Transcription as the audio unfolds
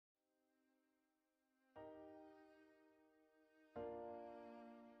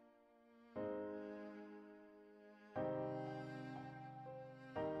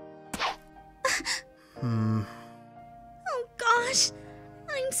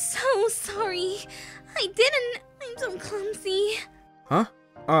so sorry. I didn't. I'm so clumsy. Huh?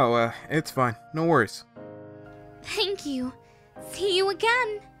 Oh, it's fine. No worries. Thank you. See you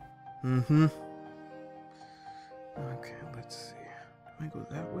again. Mm-hmm. Okay, let's see. Do I go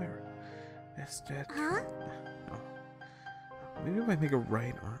that way or is that? Huh? Oh. Maybe if I make a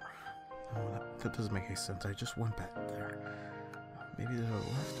right or... Oh, that doesn't make any sense. I just went back there. Maybe there's a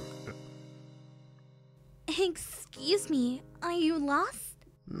left or... Excuse me, are you lost?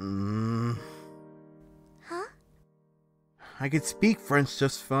 Huh? I could speak French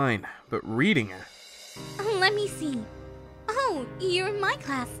just fine, but reading it... Let me see. Oh, you're in my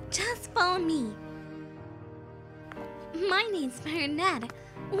class. Just follow me. My name's Marrinette.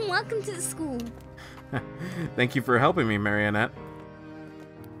 Welcome to the school. Thank you for helping me, Marrinette.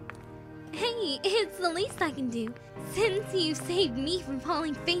 Hey, it's the least I can do, since you saved me from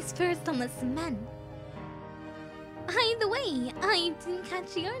falling face first on the cement. By the way, I didn't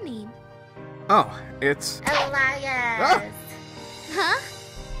catch your name. Oh, it's... Elias! Ah! Huh?